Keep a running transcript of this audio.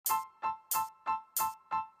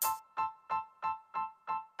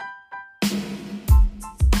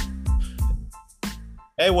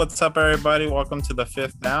Hey, what's up, everybody? Welcome to the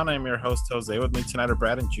Fifth Down. I'm your host, Jose. With me tonight are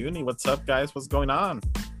Brad and Junie. What's up, guys? What's going on?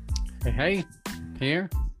 Hey, here.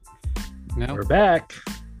 No, We're back.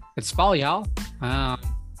 it's fall, y'all.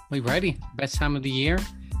 We ready? Best time of the year,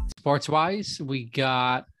 sports wise. We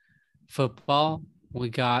got football. We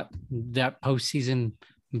got that postseason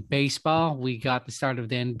baseball. We got the start of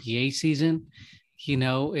the NBA season.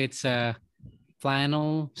 It's a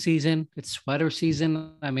flannel season. It's sweater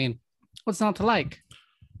season. I mean, what's not to like?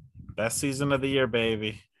 Best season of the year,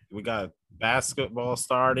 baby. We got basketball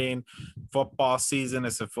starting, football season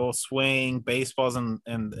is in full swing, baseball's in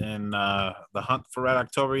the hunt for Red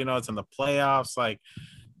October. It's in the playoffs. Like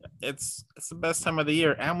it's the best time of the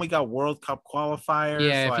year, and we got World Cup qualifiers.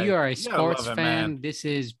 Yeah, if you Like are a you gotta love sports it, man. fan, this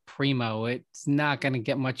is primo. It's not going to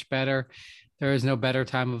get much better. There is no better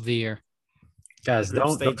time of the year. The Guys, group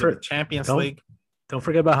don't stage don't, of the Champions don't League. don't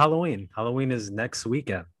forget about Halloween. Halloween is next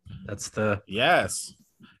weekend. That's the Yes.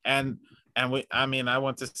 I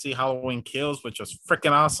went to see Halloween Kills, which was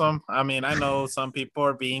freaking awesome. I mean, I know some people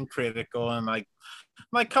are being critical and like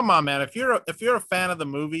come on, man. If you're a fan of the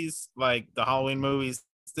movies, like the Halloween movies,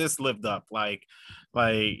 this lived up.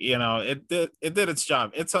 It did its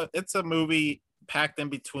job. It's a movie packed in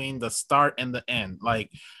between the start and the end. Like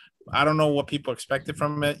I don't know what people expected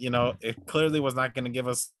from it. It clearly was not going to give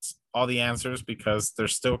us all the answers because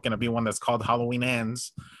there's still going to be one that's called Halloween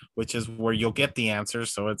Ends, which is where you'll get the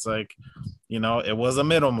answers. So it's like, it was a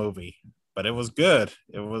middle movie, but it was good.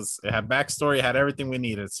 It had backstory, it had everything we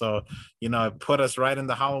needed. So, it put us right in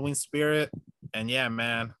the Halloween spirit. And yeah,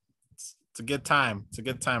 man, it's a good time. It's a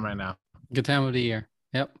good time right now. Good time of the year.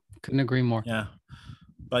 Yep. Couldn't agree more. Yeah.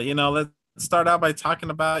 But, let's start out by talking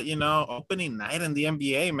about, opening night in the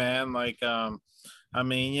NBA, man.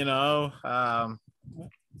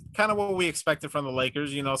 Kind of what we expected from the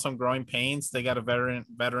Lakers, some growing pains. They got a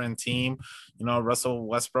veteran team. Russell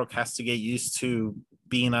Westbrook has to get used to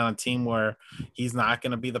being on a team where he's not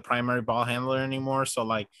going to be the primary ball handler anymore. So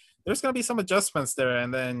there's going to be some adjustments there.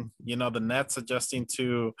 And then, the Nets adjusting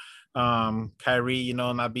to Kyrie,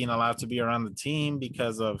 not being allowed to be around the team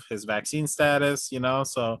because of his vaccine status,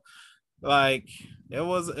 so it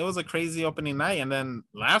was a crazy opening night. And then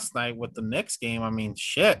last night with the Knicks game, I mean,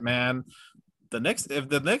 shit, man. If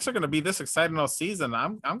the Knicks are going to be this exciting all season,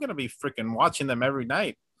 I'm going to be freaking watching them every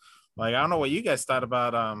night. Like, I don't know what you guys thought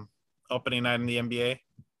about opening night in the NBA.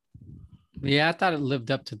 Yeah, I thought it lived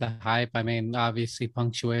up to the hype. I mean, obviously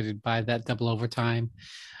punctuated by that double overtime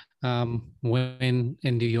win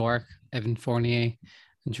in New York, Evan Fournier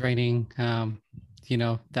draining,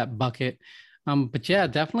 that bucket. But yeah,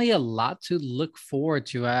 definitely a lot to look forward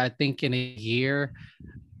to. I think in a year,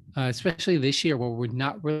 especially this year where we're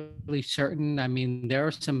not really certain. I mean, there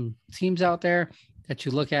are some teams out there that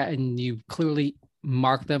you look at and you clearly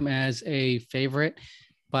mark them as a favorite,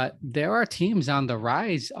 but there are teams on the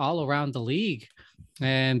rise all around the league.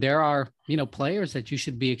 And there are, players that you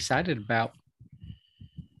should be excited about.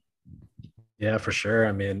 Yeah, for sure.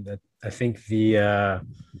 I mean, I think the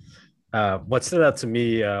what stood out to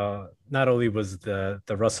me not only was the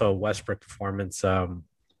Russell Westbrook performance.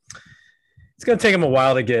 It's going to take him a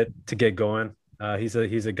while to get going. He's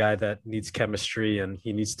a guy that needs chemistry and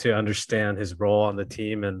he needs to understand his role on the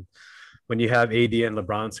team. And when you have AD and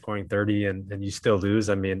LeBron scoring 30 and you still lose,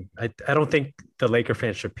 I mean, I don't think the Laker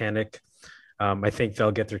fans should panic. I think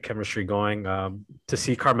they'll get their chemistry going. To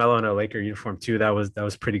see Carmelo in a Laker uniform too, that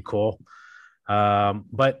was pretty cool.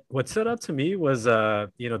 But what stood out to me was,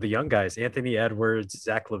 the young guys, Anthony Edwards,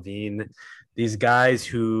 Zach LaVine, these guys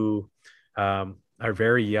who are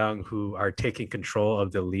very young, who are taking control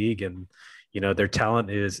of the league, and their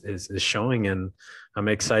talent is showing. And I'm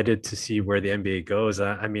excited to see where the NBA goes.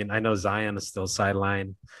 I mean, I know Zion is still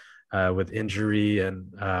sidelined with injury,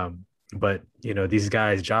 and but these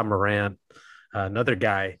guys, Ja Morant, another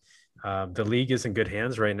guy. The league is in good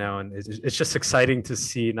hands right now, and it's just exciting to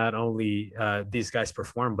see not only these guys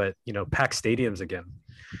perform, but pack stadiums again.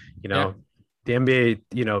 Yeah. The NBA,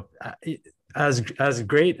 as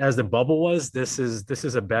great as the bubble was, this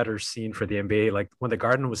is a better scene for the NBA. Like when the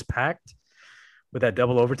Garden was packed with that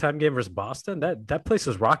double overtime game versus Boston, that place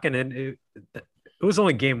was rocking, and it was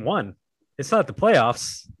only game one. It's not the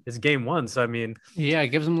playoffs; it's game one. So I mean, Yeah, it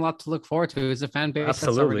gives them a lot to look forward to. It's a fan base that's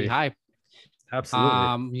already absolutely, hyped.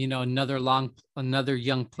 absolutely. Another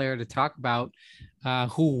young player to talk about,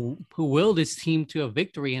 who willed his team to a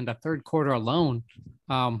victory in the third quarter alone.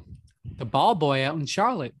 The ball boy out in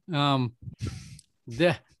Charlotte.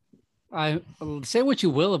 The I say what you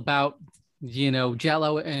will about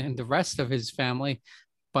Jello and the rest of his family,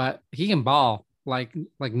 but he can ball. Like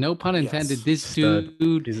no pun intended. Yes. This Stud.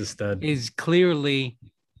 dude He's a stud. is clearly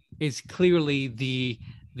is clearly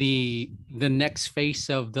the next face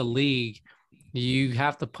of the league. You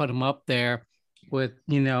have to put him up there with,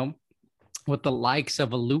 with the likes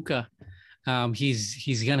of a Luca.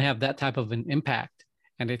 He's gonna have that type of an impact,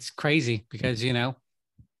 and it's crazy because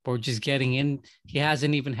we're just getting in. He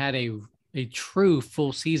hasn't even had a true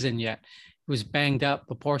full season yet. He was banged up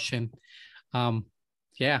a portion.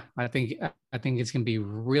 Yeah, I think it's gonna be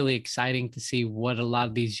really exciting to see what a lot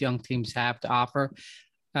of these young teams have to offer.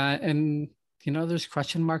 And there's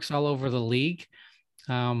question marks all over the league.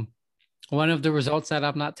 Um, One of the results that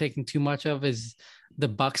I'm not taking too much of is the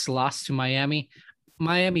Bucks lost to Miami.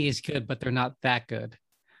 Miami is good, but they're not that good.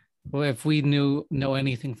 Well, if we know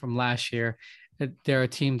anything from last year, they're a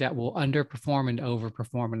team that will underperform and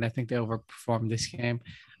overperform, and I think they overperformed this game.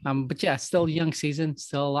 But yeah, still a young season,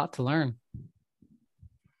 still a lot to learn.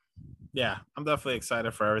 Yeah, I'm definitely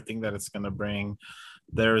excited for everything that it's going to bring.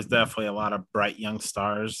 There is definitely a lot of bright young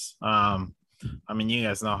stars. I mean, you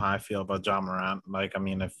guys know how I feel about John Morant. Like, I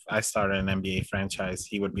mean, if I started an NBA franchise,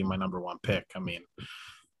 he would be my number one pick. I mean,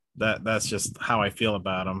 that's just how I feel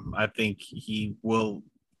about him. I think he will,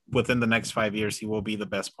 within the next 5 years, he will be the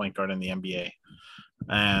best point guard in the NBA.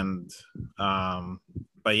 And,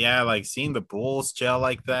 but yeah, like seeing the Bulls gel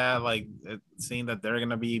like that, like seeing that they're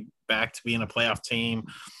gonna be back to being a playoff team,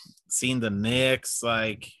 seeing the Knicks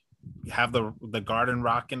like have the Garden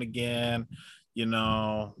rocking again,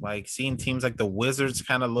 like seeing teams like the Wizards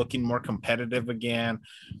kind of looking more competitive again,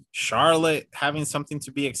 Charlotte having something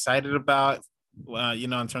to be excited about, in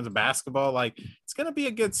terms of basketball. Like it's gonna be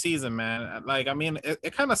a good season, man. Like, I mean,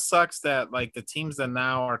 it kind of sucks that like the teams that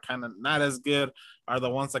now are kind of not as good are the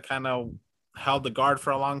ones that kind of held the guard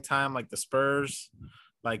for a long time, like the Spurs,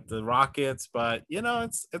 like the Rockets. But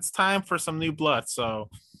it's time for some new blood. So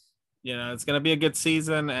it's gonna be a good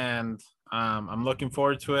season, and I'm looking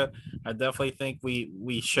forward to it. I definitely think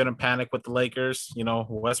we shouldn't panic with the Lakers.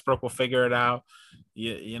 Westbrook will figure it out.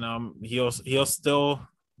 He'll still.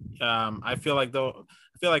 I feel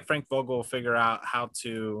like Frank Vogel will figure out how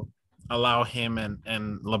to allow him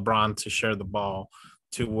and LeBron to share the ball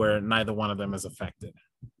to where neither one of them is affected.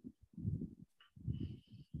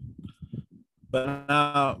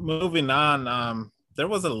 But moving on, there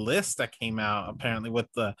was a list that came out apparently with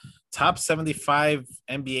the top 75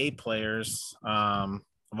 NBA players of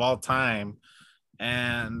all time.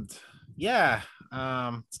 And yeah,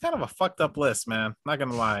 it's kind of a fucked up list, man. Not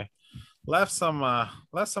gonna lie. Left some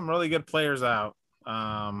really good players out.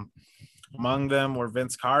 Among them were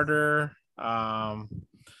Vince Carter,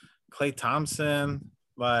 Klay Thompson,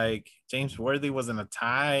 like James Worthy was in a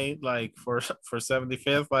tie, like for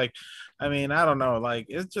 75th. Like, I mean, I don't know. Like,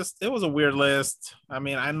 it was a weird list. I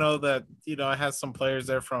mean, I know that it has some players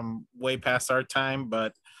there from way past our time,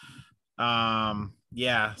 but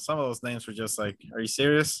yeah, some of those names were just like, are you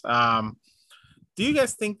serious? Do you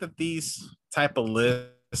guys think that these type of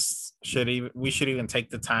lists we should even take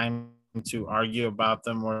the time to argue about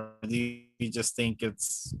them, or do you just think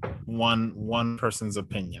it's one person's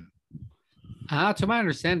opinion? To my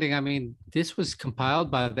understanding, I mean, this was compiled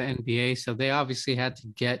by the NBA, so they obviously had to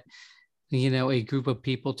get, a group of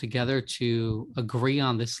people together to agree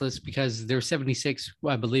on this list because there's 76,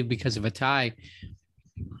 I believe, because of a tie.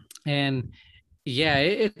 And yeah,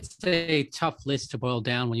 it's a tough list to boil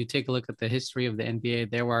down. When you take a look at the history of the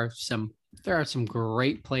NBA, there are some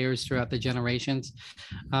great players throughout the generations.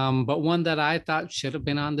 But one that I thought should have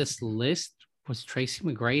been on this list was Tracy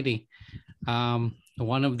McGrady.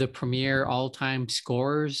 One of the premier all-time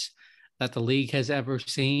scorers that the league has ever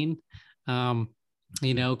seen.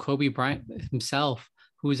 Kobe Bryant himself,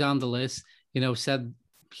 who's on the list, said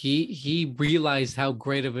he realized how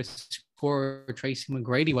great of a scorer Tracy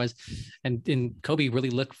McGrady was, and Kobe really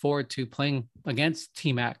looked forward to playing against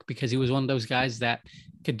T-Mac because he was one of those guys that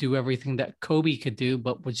could do everything that Kobe could do,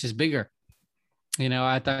 but was just bigger.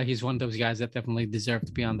 I thought he's one of those guys that definitely deserved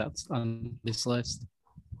to be on this list.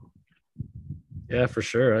 Yeah, for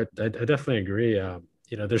sure. I definitely agree.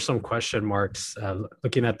 There's some question marks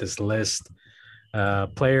looking at this list.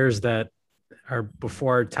 Players that are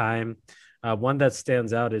before our time. One that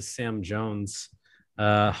stands out is Sam Jones,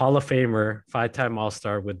 Hall of Famer, 5-time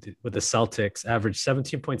All-Star with the Celtics, averaged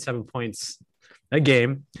 17.7 points a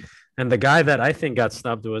game. And the guy that I think got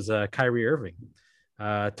snubbed was Kyrie Irving,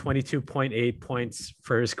 22.8 points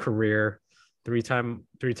for his career. Three-time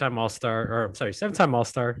All-Star, or sorry, 7-time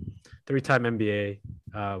All-Star, 3-time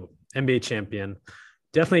NBA champion.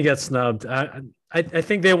 Definitely gets snubbed. I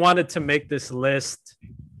think they wanted to make this list.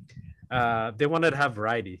 They wanted to have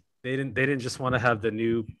variety. They didn't just want to have the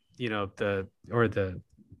new, the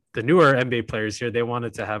newer NBA players here. They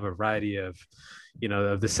wanted to have a variety of,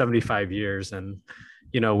 of the 75 years. And,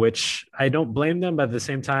 which I don't blame them. But at the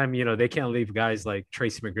same time, they can't leave guys like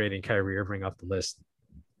Tracy McGrady and Kyrie Irving off the list.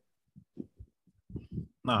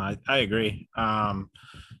 No, I agree. And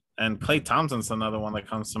Klay Thompson's another one that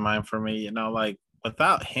comes to mind for me. Like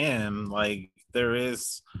without him, like there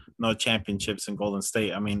is no championships in Golden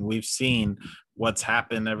State. I mean, we've seen what's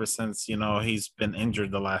happened ever since, he's been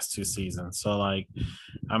injured the last 2 seasons. So like,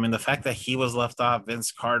 I mean, the fact that he was left off,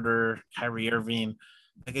 Vince Carter, Kyrie Irving,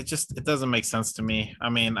 like it doesn't make sense to me. I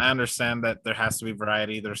mean, I understand that there has to be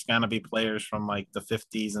variety. There's gonna be players from like the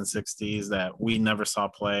 50s and 60s that we never saw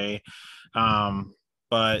play.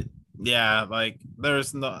 But yeah, like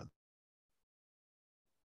there's no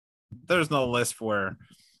list where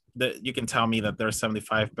that you can tell me that there's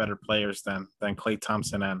 75 better players than Klay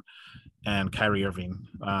Thompson and Kyrie Irving.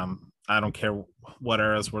 I don't care what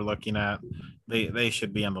eras we're looking at. They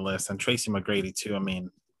should be on the list. And Tracy McGrady too. I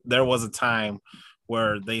mean, there was a time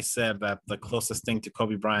where they said that the closest thing to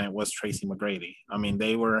Kobe Bryant was Tracy McGrady. I mean,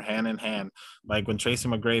 they were hand in hand. Like when Tracy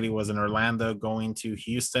McGrady was in Orlando going to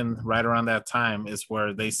Houston right around that time is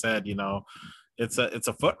where they said, it's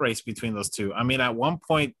a foot race between those two. I mean, at one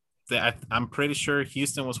point, I'm pretty sure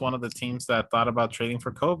Houston was one of the teams that thought about trading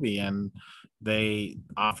for Kobe, and they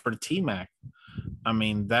offered T-Mac. I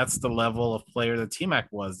mean, that's the level of player that T-Mac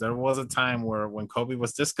was. There was a time where when Kobe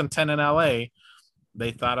was discontent in LA,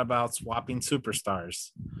 they thought about swapping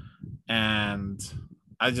superstars. And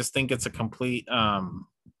I just think it's a complete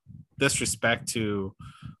disrespect to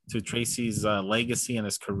Tracy's legacy and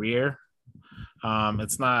his career.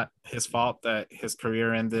 It's not his fault that his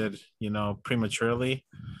career ended, prematurely.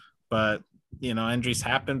 But, injuries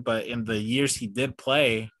happened. But in the years he did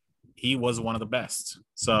play, he was one of the best.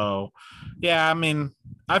 So, yeah, I mean,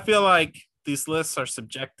 I feel like these lists are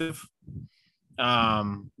subjective.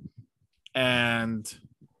 And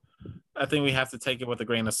I think we have to take it with a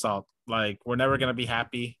grain of salt. Like, we're never going to be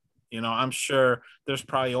happy. I'm sure there's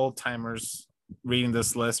probably old timers reading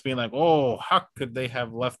this list being like, oh, how could they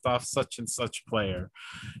have left off such and such player?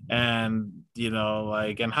 And,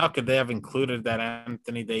 and how could they have included that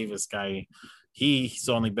Anthony Davis guy? He's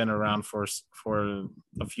only been around for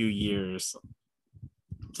a few years.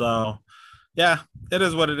 So, yeah, it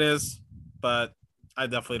is what it is. But I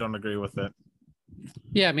definitely don't agree with it.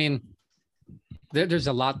 Yeah, I mean, there's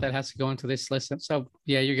a lot that has to go into this list. So,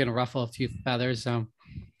 yeah, you're going to ruffle a few feathers. It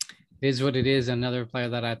is what it is. Another player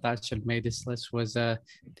that I thought should have made this list was the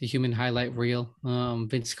human highlight reel.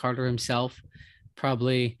 Vince Carter himself,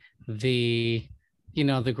 probably the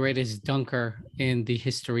greatest dunker in the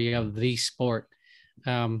history of the sport.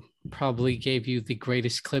 Probably gave you the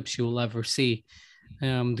greatest clips you will ever see.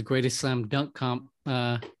 The greatest slam dunk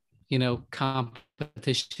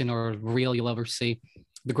competition or reel you'll ever see.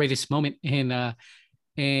 The greatest moment in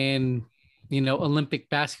Olympic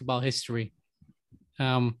basketball history.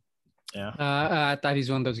 I thought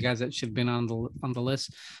he's one of those guys that should have been on the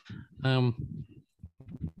list.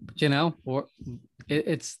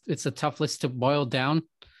 It's a tough list to boil down,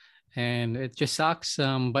 and it just sucks.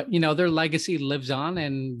 But their legacy lives on,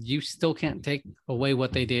 and you still can't take away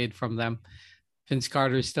what they did from them. Vince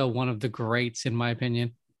Carter is still one of the greats, in my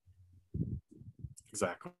opinion.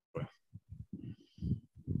 Exactly.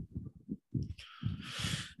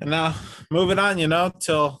 And now moving on,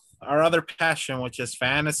 till our other passion, which is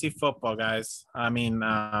fantasy football, guys. I mean,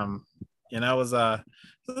 it was a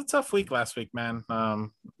tough week last week, man. I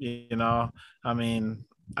mean,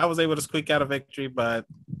 I was able to squeak out a victory, but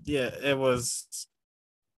yeah, it wasn't,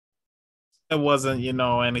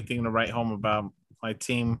 anything to write home about. My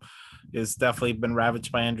team is definitely been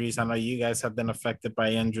ravaged by injuries. I know you guys have been affected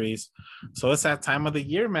by injuries. So it's that time of the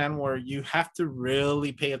year, man, where you have to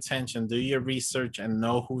really pay attention, do your research, and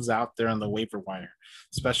know who's out there on the waiver wire,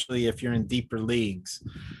 especially if you're in deeper leagues.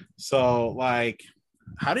 So, like,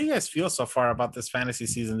 how do you guys feel so far about this fantasy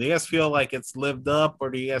season? Do you guys feel like it's lived up,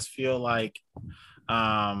 or do you guys feel like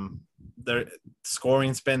their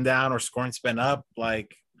scoring's been down or scoring's been up?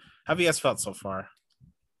 Like, how have you guys felt so far?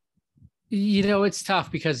 It's tough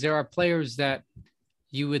because there are players that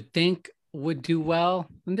you would think would do well,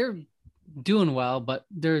 and they're doing well, but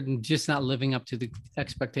they're just not living up to the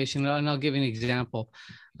expectation. And I'll give you an example.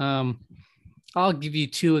 I'll give you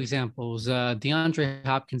two examples. DeAndre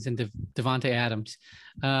Hopkins and Devontae Adams.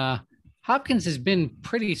 Hopkins has been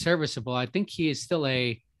pretty serviceable. I think he is still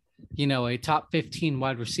a top 15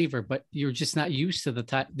 wide receiver, but you're just not used to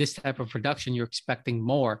this type of production. You're expecting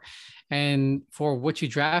more. And for what you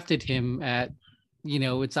drafted him at,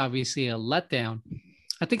 it's obviously a letdown.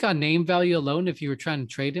 I think on name value alone, if you were trying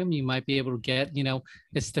to trade him, you might be able to get, a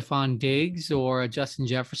Stephon Diggs or a Justin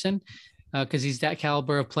Jefferson because he's that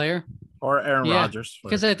caliber of player. or Aaron Yeah, Rodgers.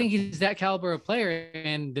 because I think he's that caliber of player,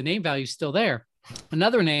 and the name value is still there.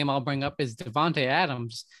 Another name I'll bring up is Devontae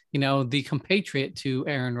Adams, the compatriot to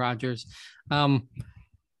Aaron Rodgers.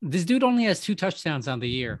 This dude only has 2 touchdowns on the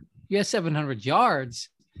year. He has 700 yards,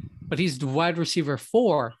 but he's the wide receiver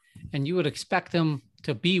 4, and you would expect him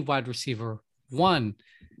to be wide receiver 1.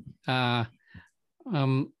 It's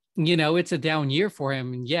a down year for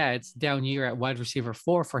him. And yeah, it's a down year at wide receiver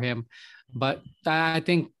 4 for him, but I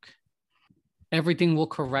think everything will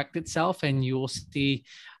correct itself, and you will see,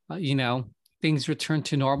 things return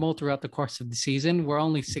to normal throughout the course of the season. We're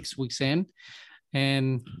only 6 weeks in,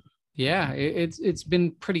 and yeah, it's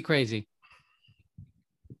been pretty crazy.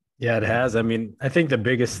 Yeah, it has. I mean, I think the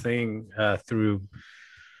biggest thing through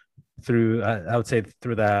I would say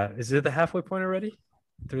through that, is it the halfway point already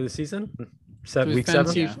through the season? Week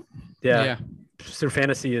fantasy, 7. Yeah. Through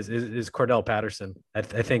fantasy is Cordell Patterson. I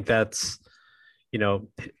think that's,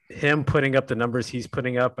 him putting up the numbers he's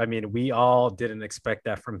putting up. I mean, we all didn't expect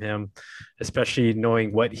that from him, especially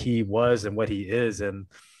knowing what he was and what he is. And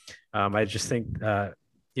I just think,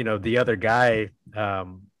 the other guy,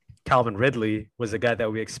 Calvin Ridley, was a guy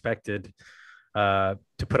that we expected to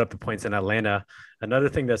put up the points in Atlanta. Another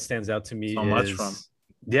thing that stands out to me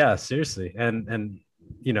yeah, seriously. And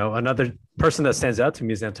another person that stands out to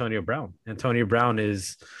me is Antonio Brown. Antonio Brown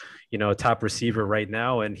is, a top receiver right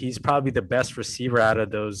now, and he's probably the best receiver out of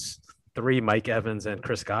those 3, Mike Evans and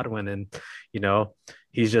Chris Godwin. And,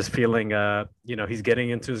 he's just feeling, he's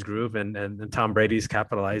getting into his groove, and Tom Brady's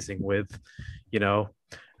capitalizing with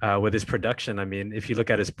his production. I mean, if you look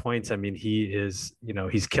at his points, I mean, he is,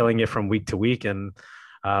 he's killing it from week to week. And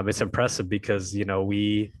it's impressive because,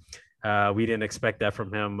 we didn't expect that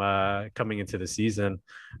from him coming into the season.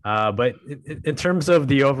 But in terms of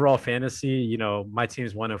the overall fantasy, my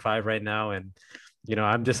team's 1-5 right now. And,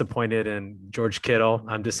 I'm disappointed in George Kittle.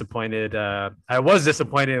 I'm disappointed. I was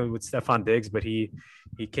disappointed with Stephon Diggs, but he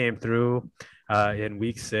came through in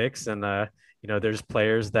week 6. And, there's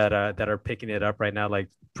players that are picking it up right now. Like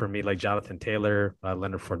for me, like Jonathan Taylor,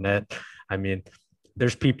 Leonard Fournette. I mean,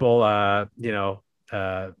 there's people,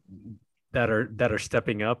 that are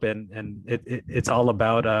stepping up, and it's all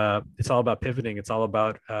about pivoting. It's all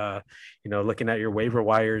about looking at your waiver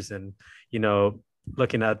wires and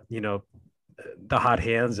looking at the hot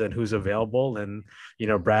hands and who's available. And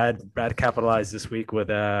Brad capitalized this week with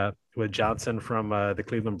Johnson from the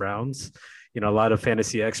Cleveland Browns. A lot of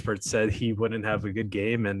fantasy experts said he wouldn't have a good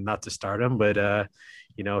game and not to start him, but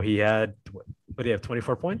he had, what do you have,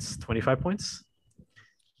 24 points, 25 points?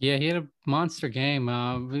 Yeah, he had a monster game.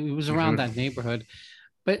 It was around that neighborhood.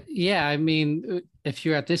 But yeah, I mean, if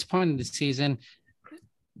you're at this point in the season,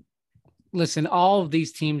 listen, all of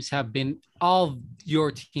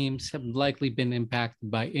your teams have likely been impacted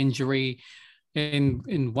by injury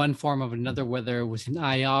in one form or another, whether it was an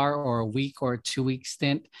IR or a week or a 2-week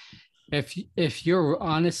stint. If you're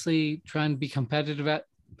honestly trying to be competitive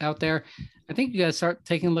out there, I think you got to start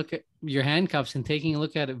taking a look at your handcuffs and taking a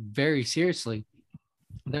look at it very seriously.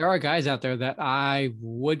 There are guys out there that I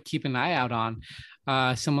would keep an eye out on.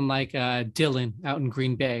 Someone like Dylan out in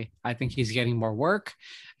Green Bay. I think he's getting more work.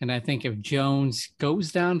 And I think if Jones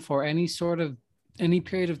goes down for any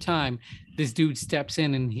period of time, this dude steps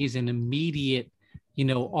in and he's an immediate,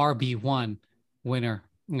 RB1 winner.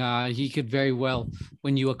 He could very well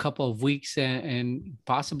win you a couple of weeks and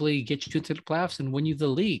possibly get you to the playoffs and win you the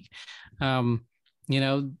league.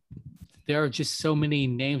 There are just so many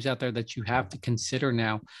names out there that you have to consider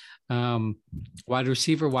now. Wide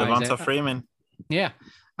receiver wise, Devonta Freeman. Yeah,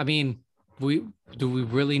 I mean, we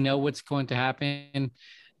really know what's going to happen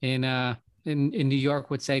in New York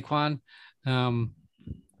with Saquon?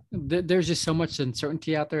 There's just so much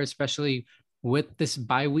uncertainty out there, especially with this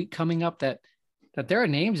bye week coming up, that there are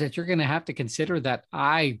names that you're going to have to consider that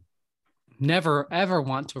I never ever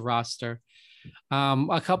want to roster.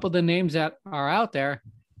 A couple of the names that are out there.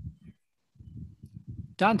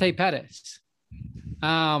 Dante Pettis.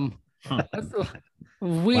 Wow.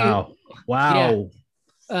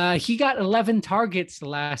 Yeah. He got 11 targets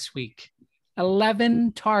last week.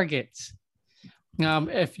 11 targets.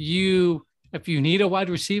 If you need a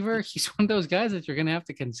wide receiver, he's one of those guys that you're going to have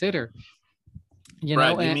to consider. You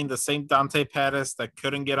mean the same Dante Pettis that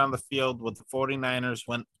couldn't get on the field with the 49ers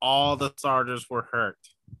when all the starters were hurt?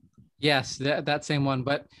 Yes, that same one.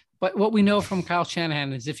 But what we know from Kyle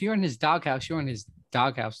Shanahan is if you're in his doghouse, you're in his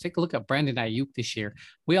doghouse. Take a look at Brandon Ayuk this year.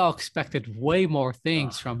 We all expected way more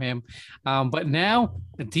things from him. But now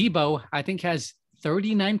Debo, I think, has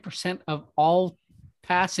 39% of all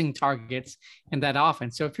passing targets in that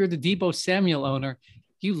offense. So if you're the Debo Samuel owner,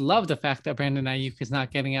 you love the fact that Brandon Ayuk is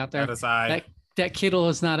not getting out there. That that Kittle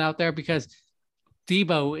is not out there because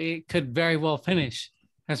Debo, it could very well finish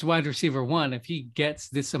as wide receiver one if he gets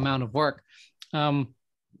this amount of work. You're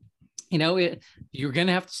going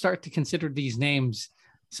to have to start to consider these names,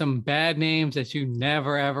 some bad names that you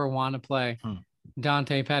never, ever want to play.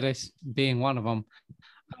 Dante Pettis being one of them.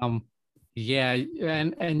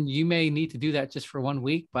 And you may need to do that just for 1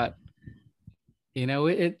 week, but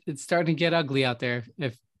it's starting to get ugly out there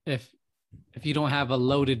if you don't have a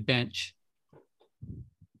loaded bench.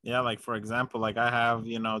 Yeah, like for example, like I have,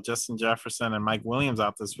 Justin Jefferson and Mike Williams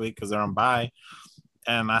out this week because they're on bye.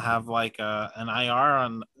 And I have like an IR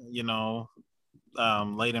on,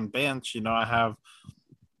 late in bench. I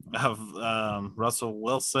have Russell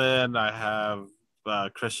Wilson. I have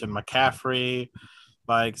Christian McCaffrey.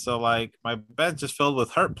 Like my bench is filled with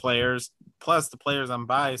hurt players plus the players I'm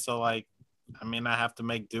by. So I have to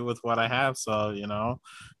make do with what I have. So,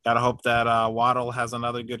 gotta hope that Waddle has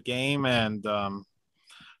another good game and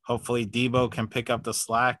hopefully Debo can pick up the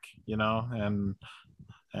slack, and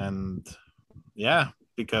yeah,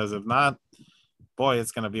 because if not, boy,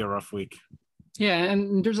 it's going to be a rough week. Yeah.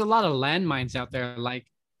 And there's a lot of landmines out there. Like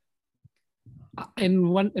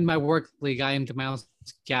in my work league, I am the Miles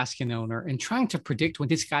Gaskin owner, and trying to predict when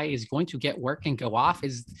this guy is going to get work and go off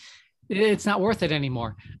it's not worth it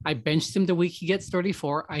anymore. I benched him the week he gets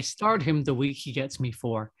 34. I start him the week he gets me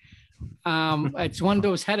 4. It's one of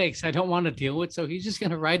those headaches I don't want to deal with. So he's just going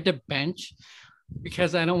to ride the bench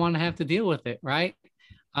because I don't want to have to deal with it. Right.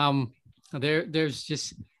 There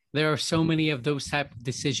are so many of those type of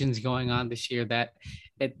decisions going on this year that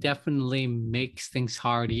it definitely makes things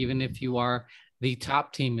hard, even if you are the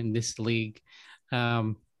top team in this league.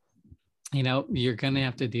 You're going to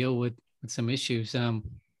have to deal with some issues.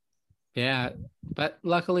 But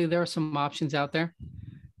luckily there are some options out there,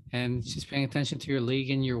 and just paying attention to your league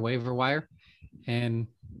and your waiver wire and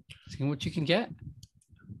seeing what you can get.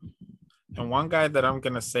 And one guy that I'm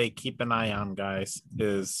going to say keep an eye on, guys,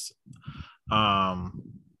 is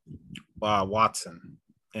Watson.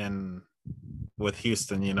 And with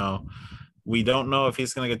Houston, we don't know if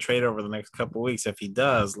he's going to get traded over the next couple of weeks. If he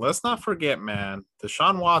does, let's not forget, man,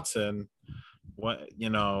 Deshaun Watson,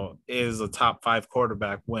 is a top 5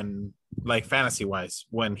 quarterback when, like, fantasy-wise,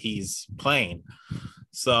 when he's playing.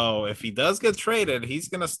 So if he does get traded, he's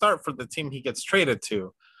going to start for the team he gets traded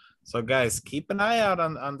to. So guys, keep an eye out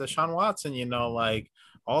on Deshaun Watson,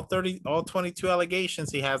 all 22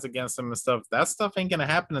 allegations he has against him and stuff. That stuff ain't going to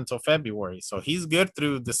happen until February. So he's good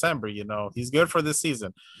through December, he's good for this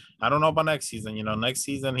season. I don't know about next season, next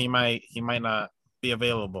season he might not be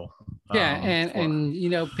available. Yeah. And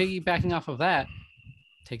piggybacking off of that,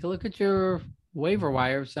 take a look at your waiver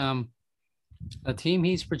wires. A team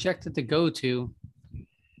he's projected to go to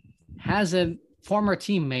has a former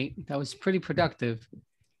teammate that was pretty productive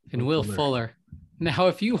in Will Fuller. Now,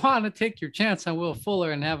 if you want to take your chance on Will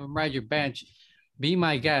Fuller and have him ride your bench, be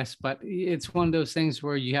my guest. But it's one of those things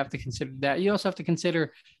where you have to consider that. You also have to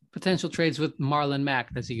consider potential trades with Marlon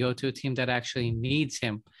Mack. Does he go to a team that actually needs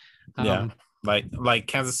him? Like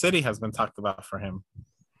Kansas City has been talked about for him.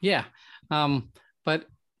 Yeah. But,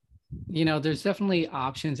 there's definitely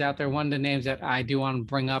options out there. One of the names that I do want to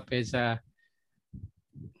bring up is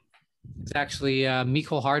actually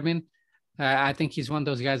Mecole Hardman. I think he's one of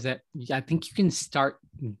those guys that I think you can start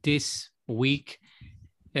this week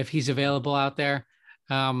if he's available out there.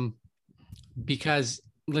 Because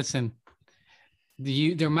listen,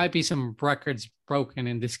 there might be some records broken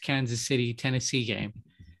in this Kansas City, Tennessee game.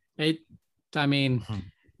 If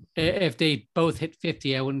they both hit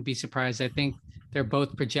 50, I wouldn't be surprised. I think they're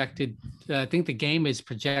both projected. I think the game is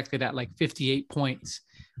projected at like 58 points,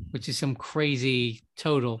 which is some crazy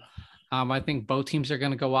total. I think both teams are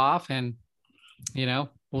going to go off, and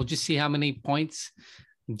we'll just see how many points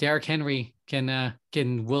Derrick Henry can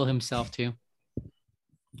will himself to.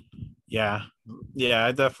 Yeah,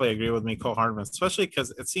 I definitely agree with Mecole Hardman, especially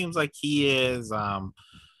because it seems like he is.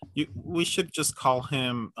 We should just call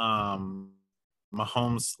him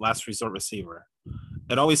Mahomes' last resort receiver.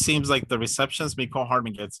 It always seems like the receptions Mecole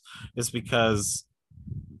Hardman gets is because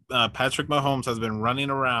Patrick Mahomes has been running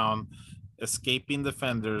around, escaping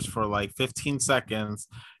defenders for like 15 seconds.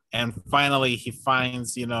 And finally he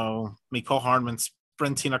finds, Mecole Hardman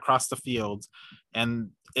sprinting across the field. And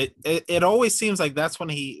it always seems like that's when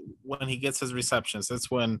he gets his receptions.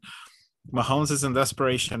 It's when Mahomes is in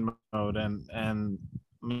desperation mode, and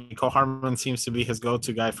Mecole Hardman seems to be his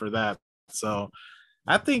go-to guy for that. So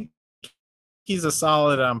I think he's a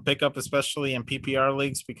solid pickup, especially in PPR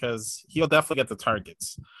leagues, because he'll definitely get the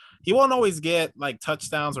targets. He won't always get like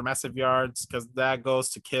touchdowns or massive yards because that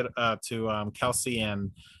goes to Kelsey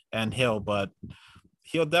and Hill, but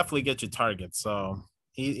he'll definitely get you targets. So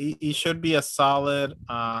he should be a solid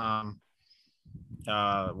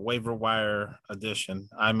waiver wire addition.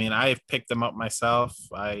 I mean, I've picked him up myself.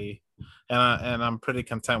 And I'm pretty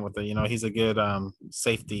content with it. You know, he's a good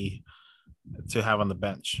safety to have on the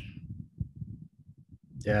bench.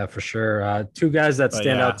 Yeah, for sure. Two guys that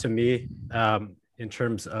stand yeah. out to me in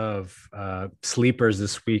terms of sleepers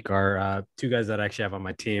this week are two guys that I actually have on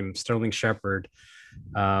my team. Sterling Shepard,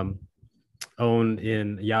 owned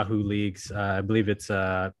in Yahoo leagues. I believe it's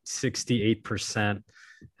 68%.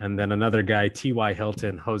 And then another guy, T.Y.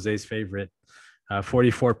 Hilton, Jose's favorite,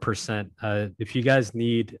 44%. If you guys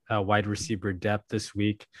need wide receiver depth this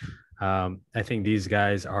week, I think these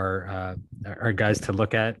guys are guys to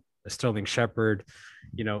look at. Sterling Shepard,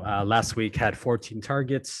 last week had 14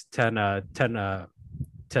 targets, 10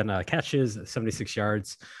 catches, 76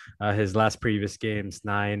 yards. His last previous games,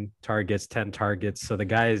 9 targets, 10 targets. So the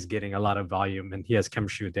guy is getting a lot of volume, and he has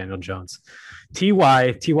chemistry with Daniel Jones.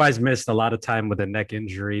 Ty's missed a lot of time with a neck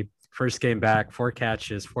injury. First game back, 4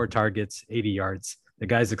 catches, 4 targets, 80 yards. The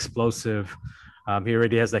guy's explosive. He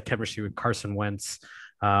already has that chemistry with Carson Wentz.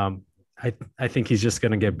 I think he's just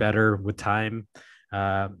going to get better with time.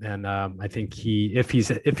 And I think if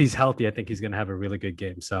he's healthy, I think he's going to have a really good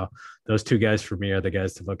game. So those two guys for me are the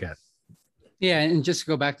guys to look at. Yeah, and just to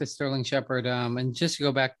go back to Sterling Shepard, and just to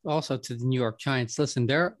go back also to the New York Giants. Listen,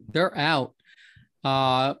 they're out.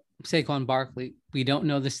 Saquon Barkley. We don't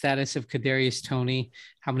know the status of Kadarius Toney,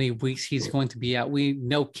 how many weeks he's going to be out. We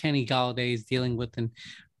know Kenny Golladay is dealing with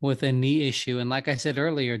a knee issue, and like I said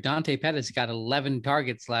earlier, Dante Pettis got 11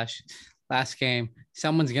 targets last game.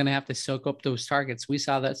 Someone's going to have to soak up those targets. We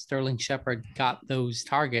saw that Sterling Shepard got those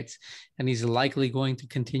targets, and he's likely going to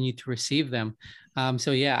continue to receive them.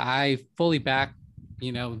 So yeah, I fully back,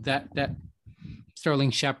 that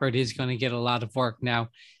Sterling Shepard is going to get a lot of work. Now,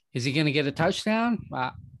 is he going to get a touchdown?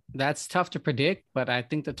 That's tough to predict, but I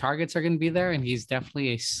think the targets are going to be there, and he's definitely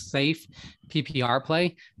a safe PPR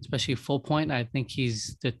play, especially full point. I think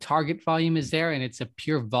the target volume is there, and it's a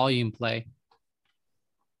pure volume play.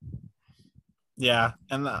 Yeah,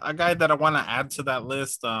 and a guy that I want to add to that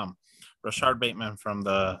list, Rashard Bateman from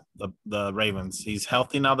the Ravens. He's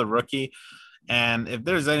healthy now, the rookie. And if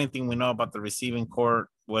there's anything we know about the receiving corps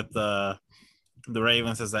with the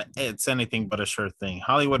Ravens, is that it's anything but a sure thing.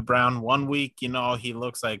 Hollywood Brown, 1 week, he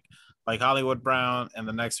looks like Hollywood Brown, and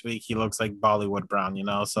the next week he looks like Bollywood Brown,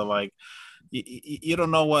 So like you don't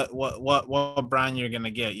know what Brown you're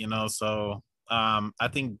gonna get, So I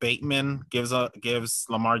think Bateman gives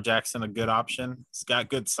Lamar Jackson a good option. He's got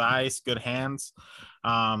good size, good hands.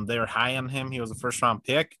 They were high on him. He was a first-round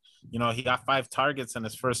pick. He got 5 targets in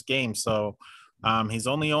his first game. So he's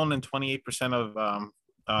only owned in 28%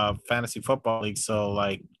 of fantasy football leagues. So,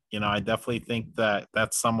 I definitely think that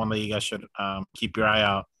that's someone that you guys should keep your eye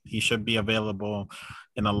out. He should be available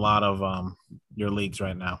in a lot of your leagues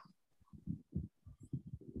right now.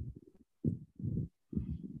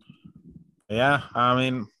 Yeah, I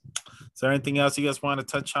mean, is there anything else you guys want to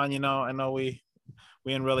touch on? I know we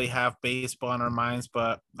didn't really have baseball on our minds,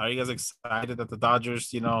 but are you guys excited that the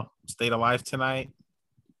Dodgers, stayed alive tonight?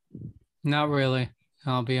 Not really.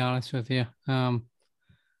 I'll be honest with you. They're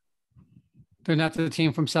not the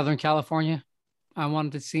team from Southern California I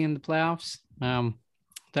wanted to see in the playoffs.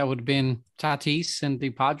 That would have been Tatis and the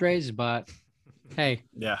Padres, but hey.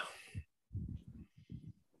 Yeah.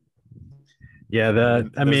 Yeah,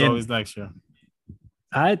 there's always next year.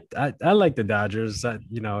 I like the Dodgers. I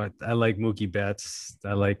like Mookie Betts.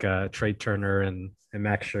 I like Trey Turner and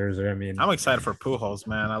Max Scherzer. I mean, I'm excited for Pujols,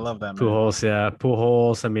 man. I love that man.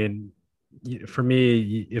 Pujols. I mean, for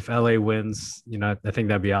me, if LA wins, I think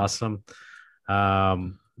that'd be awesome.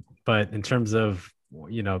 But in terms of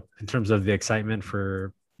the excitement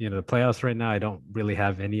for the playoffs right now, I don't really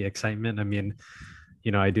have any excitement. I mean,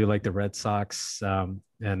 I do like the Red Sox.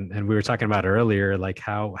 And we were talking about earlier, like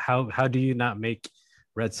how do you not make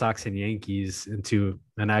Red Sox and Yankees into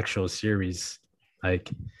an actual series? Like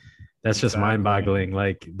that's just mind-boggling.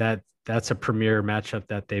 Like that's a premier matchup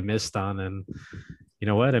that they missed on. And you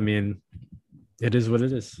know what? I mean, it is what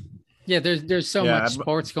it is. Yeah, there's so much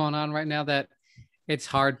sports going on right now that it's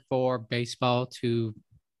hard for baseball to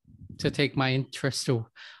take my interest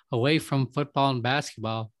away from football and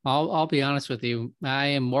basketball. I'll be honest with you. I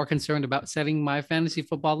am more concerned about setting my fantasy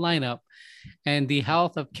football lineup and the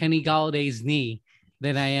health of Kenny Galladay's knee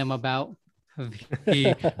than I am about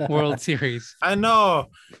the World Series. I know,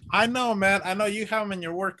 man. I know you have him in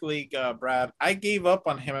your work league, Brad. I gave up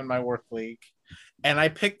on him in my work league, and I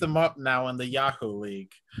picked him up now in the Yahoo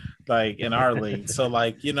league, like in our league. So,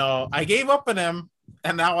 I gave up on him,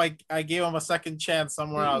 and now I gave him a second chance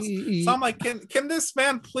somewhere else. So I'm like, can this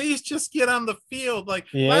man please just get on the field? Like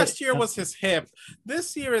last year was his hip,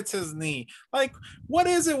 this year it's his knee. Like, what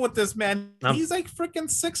is it with this man? He's like freaking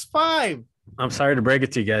 6'5". I'm sorry to break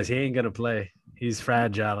it to you guys. He ain't gonna play. He's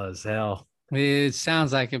fragile as hell. It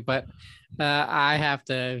sounds like it, but I have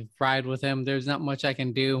to ride with him. There's not much I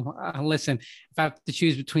can do. Listen, if I have to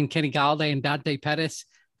choose between Kenny Galladay and Dante Pettis,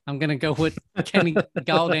 I'm gonna go with Kenny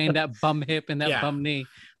Galladay and that bum hip and that bum knee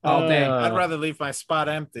all day. I'd rather leave my spot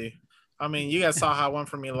empty. I mean, you guys saw how it went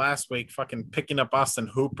for me last week, fucking picking up Austin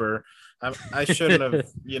Hooper. I shouldn't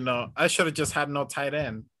have, I should have just had no tight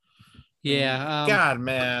end. Yeah. God,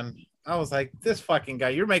 man. I was like, this fucking guy,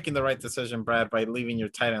 you're making the right decision, Brad, by leaving your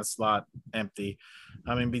tight end slot empty.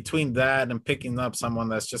 I mean, between that and picking up someone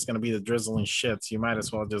that's just going to be the drizzling shits, you might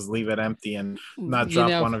as well just leave it empty and not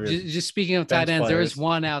drop one of your. Just speaking of tight ends, there is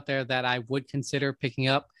one out there that I would consider picking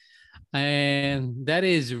up, and that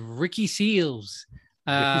is Ricky Seals.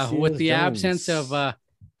 With the absence of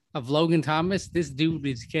Logan Thomas, this dude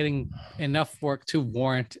is getting enough work to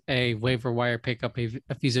warrant a waiver wire pickup if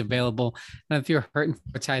he's available. And if you're hurting for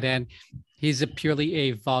a tight end, he's purely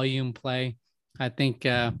a volume play. I think,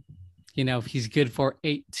 he's good for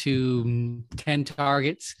 8 to 10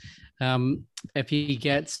 targets. If he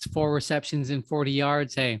gets 4 receptions and 40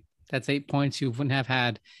 yards, hey, that's 8 points you wouldn't have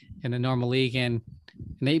had in a normal league. And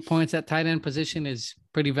 8 points at tight end position is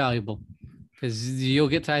pretty valuable because you'll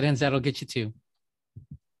get tight ends that'll get you 2.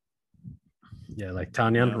 Yeah, like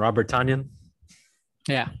Tanyan, Robert Tanyan.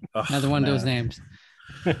 Yeah, another one of those names.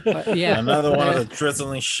 But, yeah, another one of the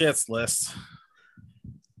drizzling shits list.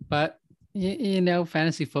 But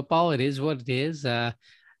fantasy football, it is what it is.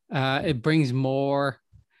 It brings more.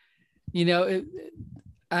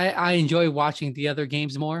 I enjoy watching the other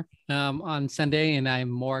games more on Sunday, and I'm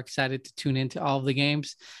more excited to tune into all of the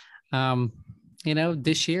games.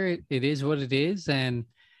 This year it is what it is, and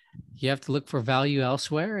you have to look for value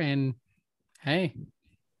elsewhere. And hey,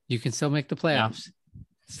 you can still make the playoffs.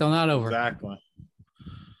 It's still not over. Exactly.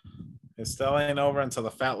 It still ain't over until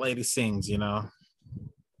the fat lady sings,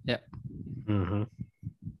 Yeah. Mm-hmm.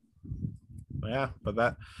 Yeah,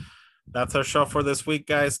 but that's our show for this week,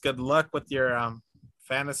 guys. Good luck with your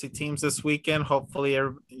fantasy teams this weekend. Hopefully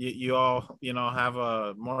you all, have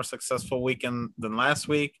a more successful weekend than last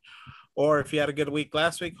week. Or if you had a good week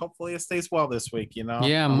last week, hopefully it stays well this week,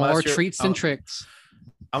 Yeah, more treats than tricks.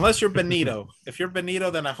 Unless you're Benito. If you're Benito,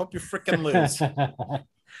 then I hope you freaking lose.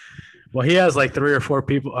 Well, he has like 3 or 4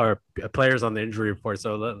 people or players on the injury report.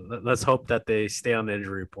 So let's hope that they stay on the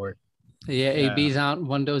injury report. Yeah, AB's out,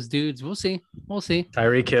 one of those dudes. We'll see.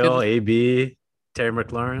 Tyreek Hill, AB, Terry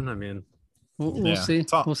McLaurin. I mean, we'll see.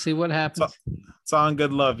 We'll see what happens. It's all in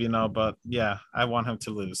good love, but yeah, I want him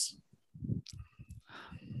to lose.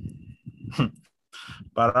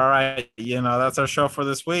 But all right, that's our show for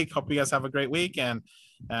this week. Hope you guys have a great week, and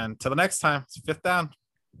till the next time, it's 5th down.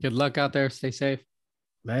 Good luck out there. Stay safe.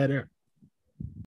 Later.